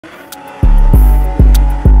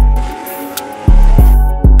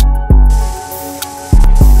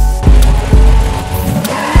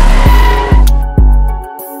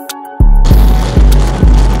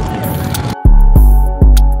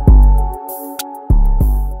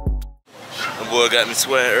boy got me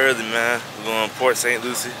sweating early, man. We're going to Port St.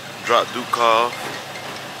 Lucie. Drop Dook off.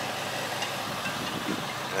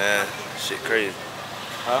 Man, shit crazy.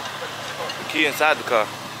 Huh? The key inside the car.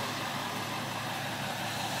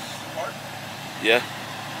 Yeah.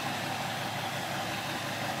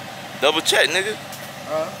 Double check, nigga.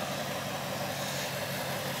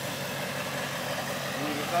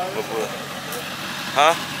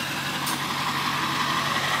 Huh?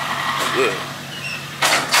 Good.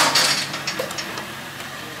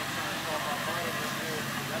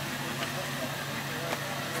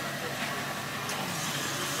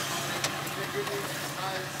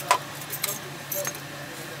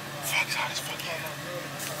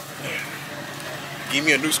 Give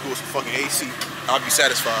me a new school some fucking AC. I'll be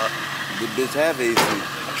satisfied. The bitch have AC.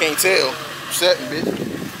 I can't tell. I'm setting, bitch.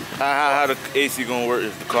 How the AC gonna work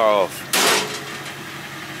if the car off?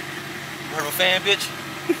 You heard of a fan, bitch?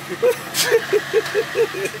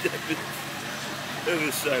 Let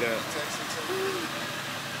me shut up.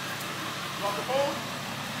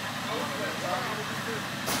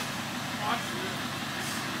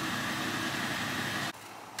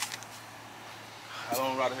 How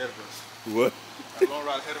long ride ahead of us? What? How long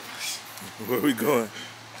ride ahead of us? Where we going?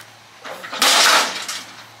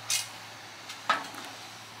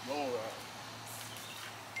 Long ride.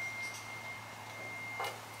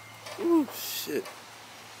 Ooh, shit.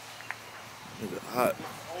 Nigga hot.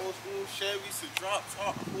 Old school Chevy, some drop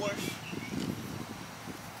top Porsche.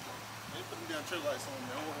 They put them damn trailer lights on,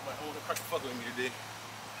 man. I don't want to crack the fuck with me today.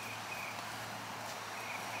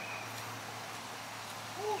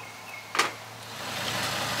 Woo.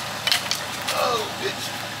 Oh, bitch.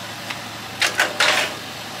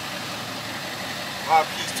 My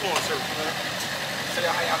piece torn shirt, man. Say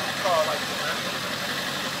how y'all do car like this, man.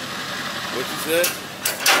 What you said?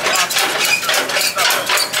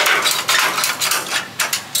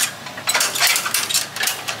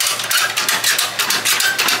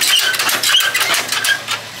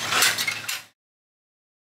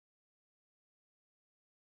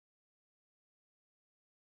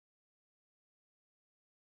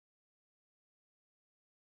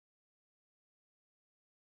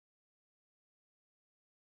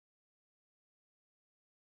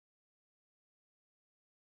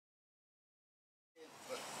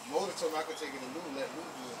 Motor told me I could take it to Lou and let Lou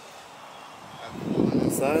do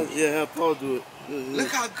it. Size? Yeah, have Paul do it. Look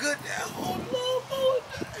how good that whole little motor.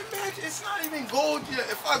 Imagine, it's not even gold yet.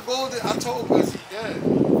 If I gold it, I told Gus he dead.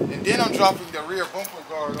 And then I'm dropping the rear bumper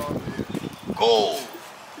guard on there. Gold.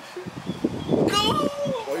 Gold.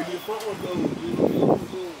 Oh, you do the front one though.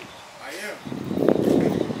 I am.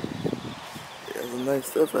 Yeah, some nice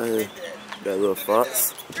stuff out here. Got a little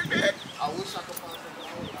fox. I wish I could find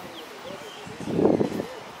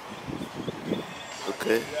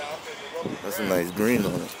Okay. That's a nice green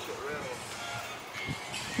on it.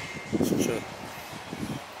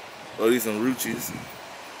 Oh, these some Ruchis.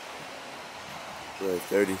 Like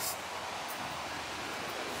 30s.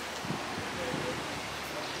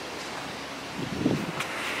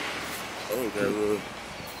 Oh,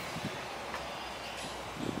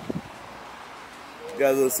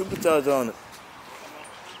 got a little supercharger on it.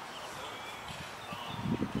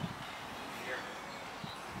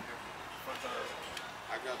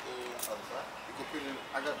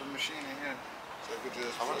 I got the machine in here, so I could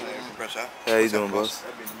just. I want to need a compressor. How you doing, boss?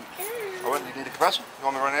 I want to need a compressor. You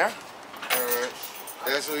want me to run air? Alright.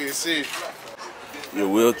 That's what you see. Your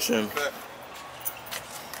wheel trim. You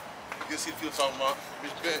can see the fuel talking about.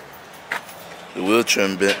 Bitch bent. The wheel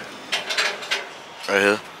trim bit. Right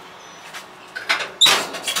here.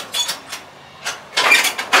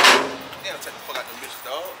 Damn, take the fuck out the bitch,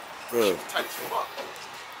 dog. Bro, Tight as fuck.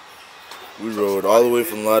 we rode all the way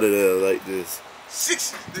from Lauderdale like this.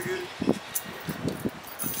 60, nigga.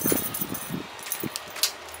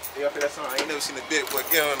 Yeah, I feel that song. I ain't never seen a bit, but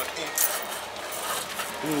get on the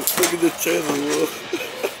Look at the trailer, bro.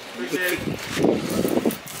 Appreciate it.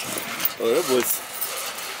 Oh, that boy's.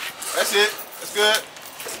 That's it. That's good.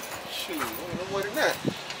 Shoot, no more than that.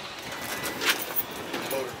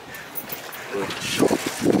 Motor. Sharp.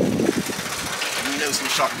 You never seen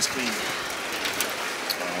sharp this clean.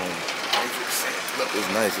 Look,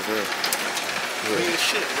 It's nice as hell. clean as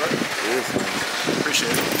shit, bro. It is nice.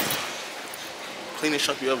 Appreciate it. Cleanest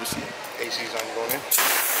sharp you ever seen. AC's on going in.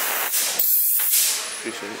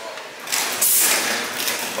 Appreciate it.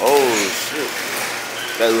 Oh, shit.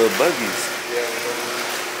 Got little buggies. Yeah,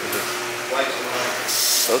 lights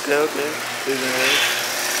on. Okay, okay. Vision head.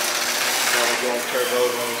 Now we're going turbo,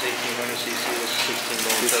 going 1800cc with 16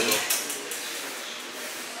 bone turbo.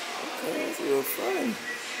 Okay, that's a little fun.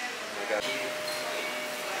 I got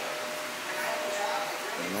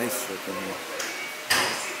A nice truck in here.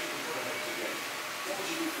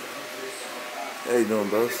 How you doing,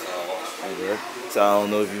 boss? Hey, bro. So I don't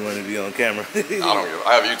know if you want to be on camera. I don't give.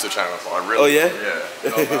 I have a YouTube channel, so I really. Oh yeah? Yeah.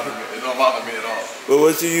 It don't bother me at all. Well,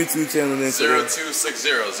 what's your YouTube channel name? 0260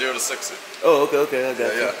 0 to 60. Oh, okay, I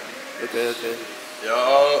got you. Yeah. Okay.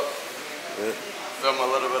 Yo. Yeah. Film a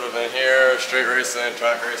little bit of in here, street racing,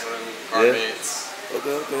 track racing, car meets.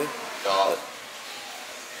 Okay. Y'all.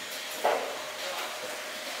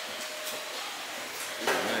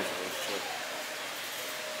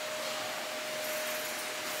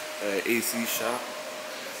 AC shop.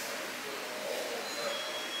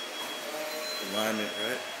 Alignment,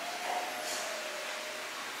 right?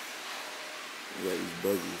 We got these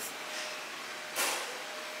buggies.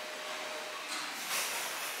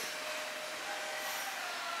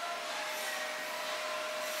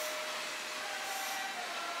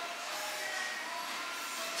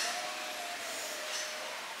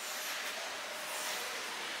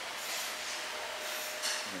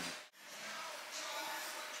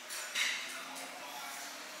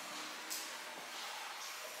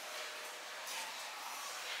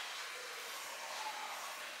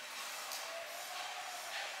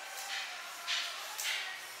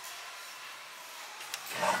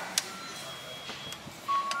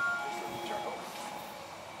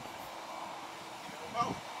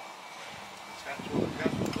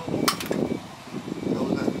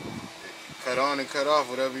 Cut on and cut off,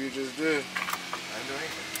 whatever you just did. I didn't do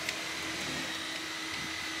anything.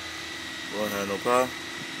 Won't have no power.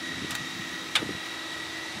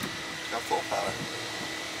 Got full power.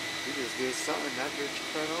 You just did something, that bitch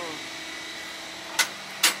cut on.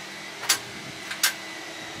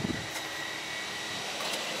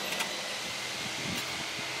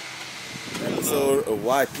 Episode of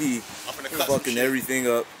YP fucking everything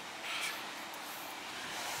up.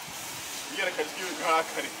 You gotta cut you, I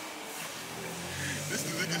cut it. This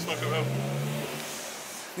is the biggest fucking ever.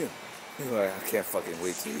 Like, I can't fucking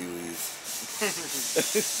wait till you leave.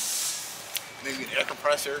 Maybe an air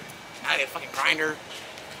compressor. I get a fucking grinder.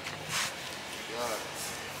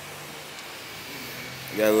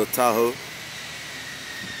 I got a little Tahoe.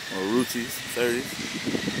 Marucci's 30s.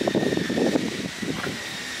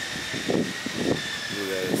 Look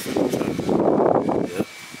at that centrifugal. Yep.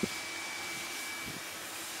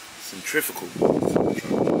 Centrifugal.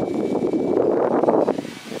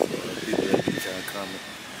 People that be trying to comment.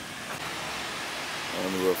 On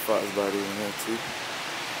the little Fox body in there too.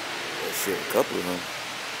 That shit, a couple of them.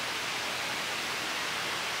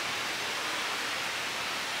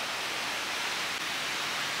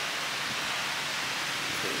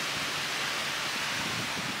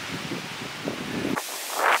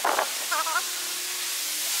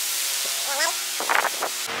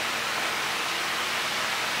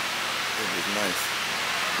 It was nice.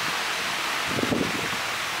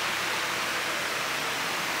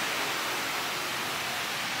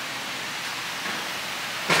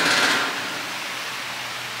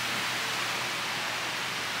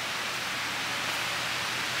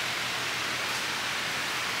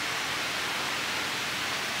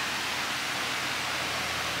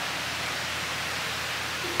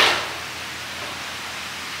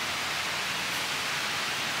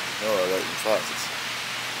 Oh, I like the Foxes.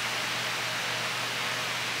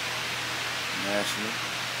 National.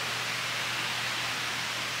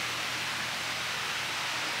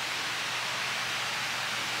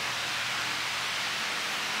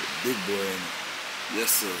 The big boy in it.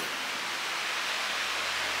 Yes, sir.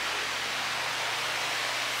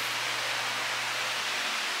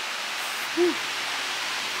 Whew.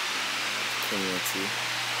 21-2.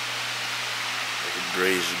 Like a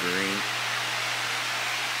grayish green.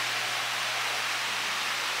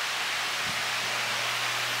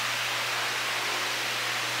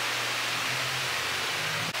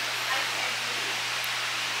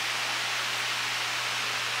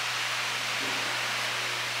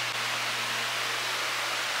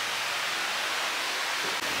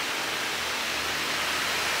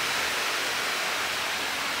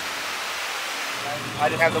 I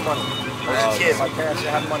didn't have the money. I was a kid. My parents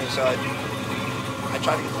didn't have money, so I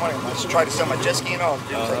tried to get the money. I just tried to sell my jet ski and all.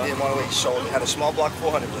 Dude, I didn't want to wait. So I had a small block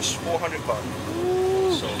 400, just 400 car.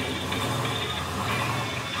 So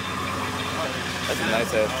That's a nice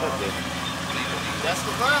ass truck there. That's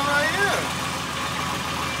the brown right here.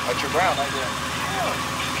 that's your brown right there.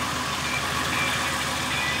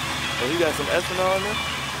 Oh, you got some ethanol in there?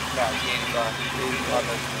 Nah, he ain't got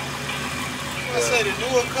I say the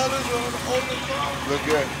newer colors or the older colors? Look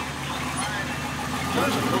good.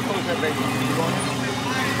 What color is that baby? You going in?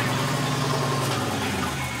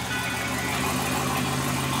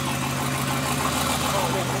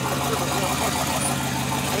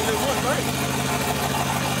 Only one, right?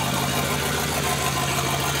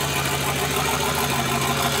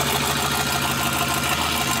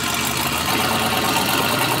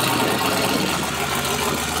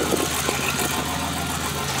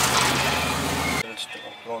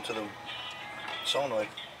 solenoid.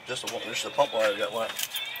 Just the pump wire got wet.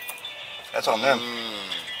 That's on them.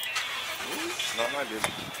 Not my dude.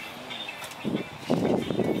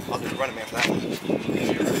 I'll do the running man for that one.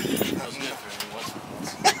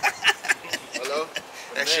 Hello?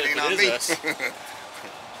 That shit ain't on me.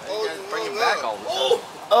 Bring him back all the time.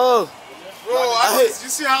 Oh, Bro, you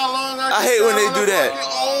see how long I hate when they do that.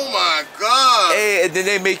 Oh my god. Hey, and then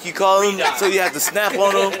they make you call them, so you have to snap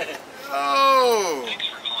on them. Oh.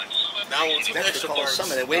 Now it's extra call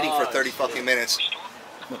summon. They're waiting for 30 fucking minutes.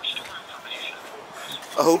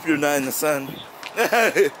 I hope you're not in the sun.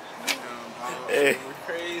 Hey.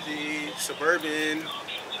 Crazy, suburban.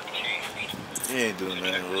 You ain't doing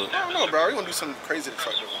that, bro. I don't know, bro. We're gonna do something crazy to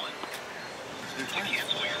truck though.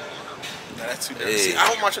 Nah, that's too dirty. Hey. See, I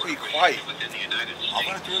don't want you to be quiet. I'll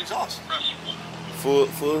run it through exhaust. Full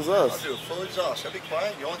as I'll us. do a full exhaust. I'll be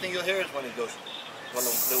quiet. The only thing you'll hear is when it goes, when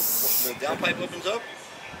the downpipe opens up,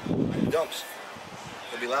 it dumps.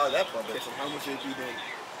 It'll be loud at that point. So how much did you do?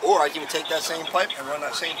 Or I can take that same pipe and run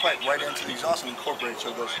that same pipe right into the exhaust and incorporate it so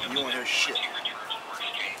it goes, you won't hear shit.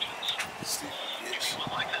 Bitch.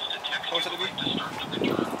 How much did it be?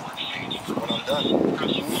 When I'm done.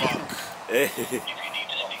 Hey.